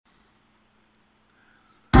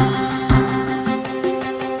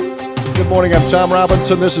morning. I'm Tom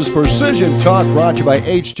Robinson. This is Precision Talk, brought to you by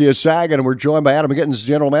HTS Ag, and we're joined by Adam Gittins,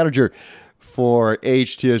 General Manager for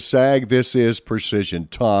HTS Ag. This is Precision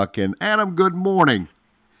Talk. And Adam, good morning.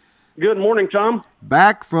 Good morning, Tom.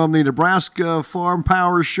 Back from the Nebraska Farm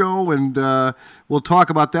Power Show, and we'll talk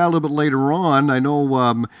about that a little bit later on. I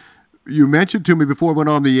know you mentioned to me before we went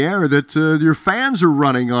on the air that your fans are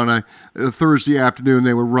running on a Thursday afternoon.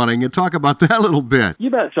 They were running, and talk about that a little bit. You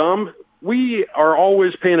bet, Tom. We are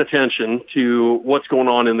always paying attention to what's going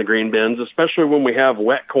on in the grain bins, especially when we have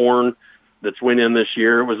wet corn that's went in this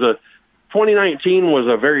year. 2019 was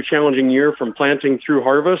a very challenging year from planting through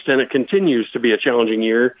harvest, and it continues to be a challenging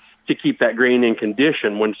year to keep that grain in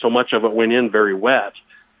condition when so much of it went in very wet.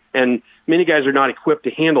 And many guys are not equipped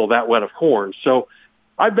to handle that wet of corn. So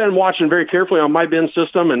I've been watching very carefully on my bin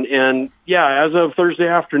system, and yeah, as of Thursday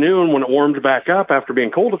afternoon when it warmed back up after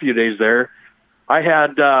being cold a few days there, I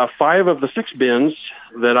had 5 of the 6 bins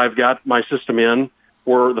that I've got my system in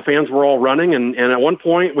where the fans were all running, and at one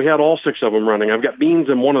point we had all 6 of them running. I've got beans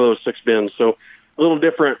in one of those 6 bins, so a little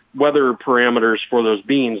different weather parameters for those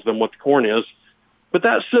beans than what the corn is. But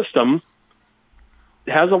that system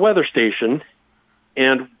has a weather station,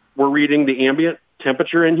 and we're reading the ambient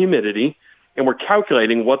temperature and humidity, and we're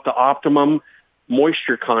calculating what the optimum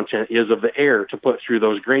moisture content is of the air to put through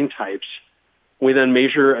those grain types. We then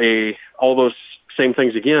measure all those same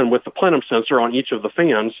things again with the plenum sensor on each of the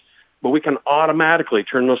fans, but we can automatically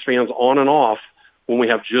turn those fans on and off when we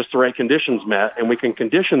have just the right conditions met, and we can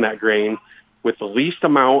condition that grain with the least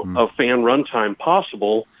amount of fan runtime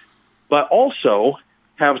possible, but also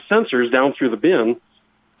have sensors down through the bin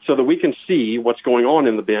so that we can see what's going on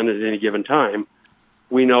in the bin at any given time.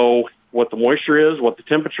 We know what the moisture is, what the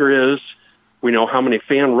temperature is. We know how many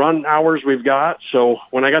fan run hours we've got. So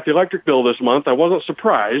when I got the electric bill this month, I wasn't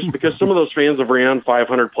surprised because some of those fans have ran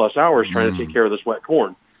 500 plus hours trying to take care of this wet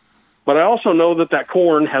corn. But I also know that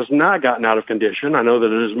corn has not gotten out of condition. I know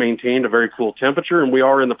that it has maintained a very cool temperature, and we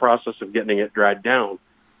are in the process of getting it dried down.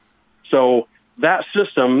 So that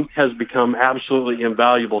system has become absolutely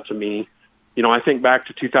invaluable to me. You know, I think back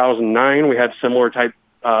to 2009, we had similar type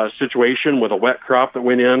situation with a wet crop that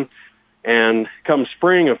went in. And come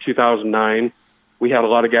spring of 2009, we had a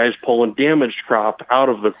lot of guys pulling damaged crop out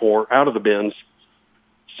of the bins.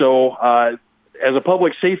 So as a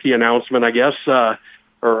public safety announcement, I guess,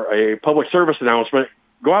 or a public service announcement,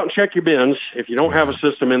 go out and check your bins. If you don't have a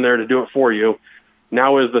system in there to do it for you,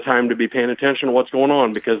 now is the time to be paying attention to what's going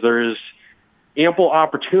on, because there is ample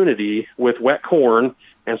opportunity with wet corn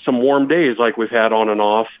and some warm days like we've had on and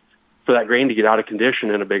off for that grain to get out of condition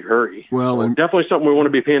in a big hurry. Well, so definitely something we want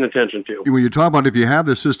to be paying attention to. When you talk about if you have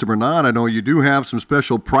the system or not, I know you do have some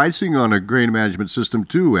special pricing on a grain management system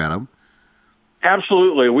too, Adam.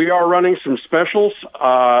 Absolutely. We are running some specials,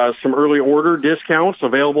 some early order discounts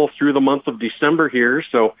available through the month of December here.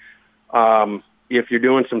 So if you're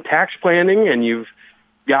doing some tax planning and you've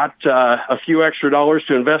got a few extra dollars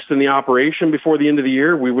to invest in the operation before the end of the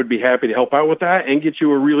year, we would be happy to help out with that and get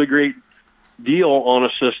you a really great deal on a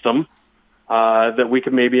system that we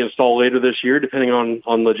could maybe install later this year, depending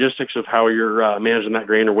on logistics of how you're managing that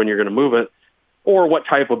grain or when you're going to move it, or what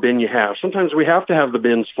type of bin you have. Sometimes we have to have the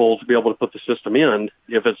bins full to be able to put the system in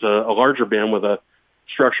if it's a larger bin with a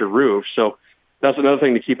structured roof. So that's another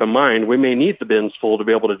thing to keep in mind. We may need the bins full to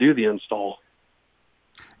be able to do the install.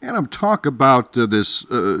 Adam, talk about this.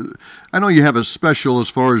 I know you have a special as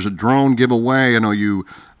far as a drone giveaway. I know you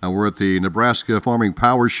were at the Nebraska Farming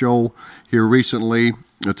Power Show here recently.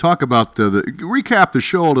 Talk about recap the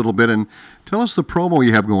show a little bit and tell us the promo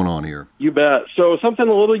you have going on here. You bet. So something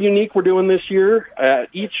a little unique we're doing this year at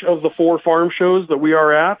each of the 4 farm shows that we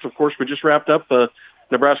are at. Of course, we just wrapped up the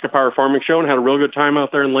Nebraska Power Farming Show and had a real good time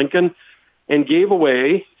out there in Lincoln and gave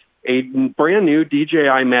away a brand new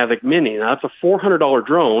DJI Mavic Mini. Now, that's a $400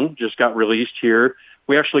 drone, just got released here.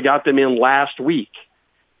 We actually got them in last week.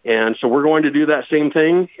 And so we're going to do that same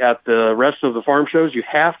thing at the rest of the farm shows. You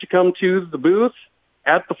have to come to the booth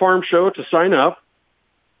at the farm show to sign up.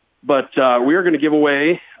 But we are going to give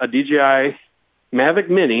away a DJI Mavic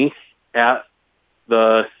Mini at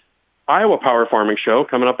the Iowa Power Farming Show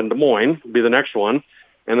coming up in Des Moines, will be the next one.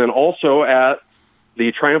 And then also at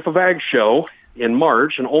the Triumph of Ag Show in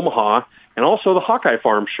March in Omaha, and also the Hawkeye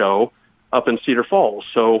Farm Show up in Cedar Falls.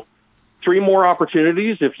 So 3 more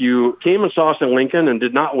opportunities. If you came and saw us in Lincoln and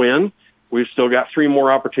did not win, we've still got 3 more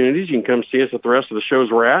opportunities. You can come see us at the rest of the shows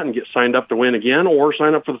we're at and get signed up to win again, or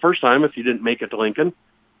sign up for the first time if you didn't make it to Lincoln.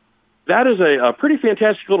 That is a pretty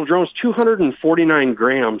fantastic little drone. It's 249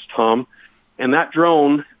 grams, Tom. And that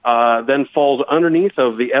drone then falls underneath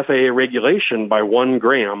of the FAA regulation by 1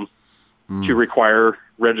 gram to require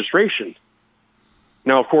registration.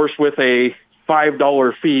 Now, of course, with a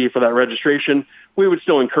 $5 fee for that registration, we would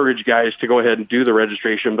still encourage guys to go ahead and do the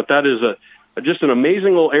registration. But that is just an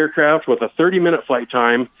amazing little aircraft with a 30-minute flight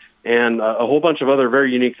time and a whole bunch of other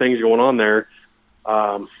very unique things going on there.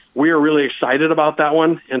 We are really excited about that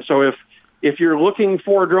one. And so if you're looking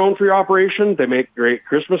for a drone for your operation, they make great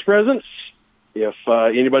Christmas presents. If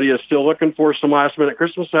anybody is still looking for some last-minute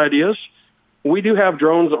Christmas ideas, we do have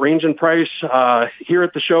drones that range in price. Here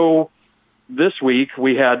at the show this week,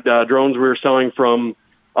 we had drones we were selling from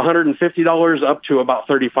 $150 up to about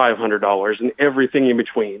 $3,500 and everything in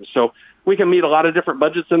between. So we can meet a lot of different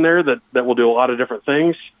budgets in there that will do a lot of different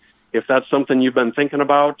things. If that's something you've been thinking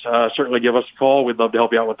about, certainly give us a call. We'd love to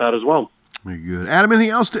help you out with that as well. Very good. Adam,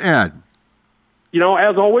 anything else to add?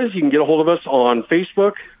 As always, you can get a hold of us on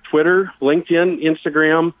Facebook, Twitter, LinkedIn,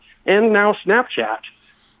 Instagram, and now Snapchat.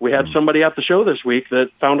 We had somebody at the show this week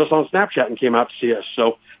that found us on Snapchat and came out to see us.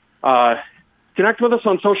 So connect with us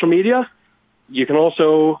on social media. You can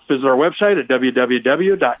also visit our website at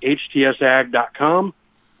www.htsag.com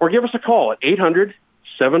or give us a call at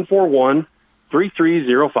 800-741-3305.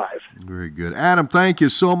 Very good. Adam, thank you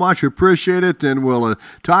so much. Appreciate it, and we'll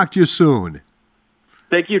talk to you soon.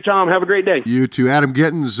 Thank you, Tom. Have a great day. You too. Adam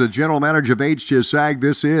Gittins, the General Manager of HTSAG.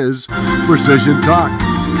 This is Precision Talk.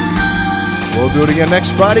 We'll do it again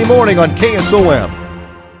next Friday morning on KSOM.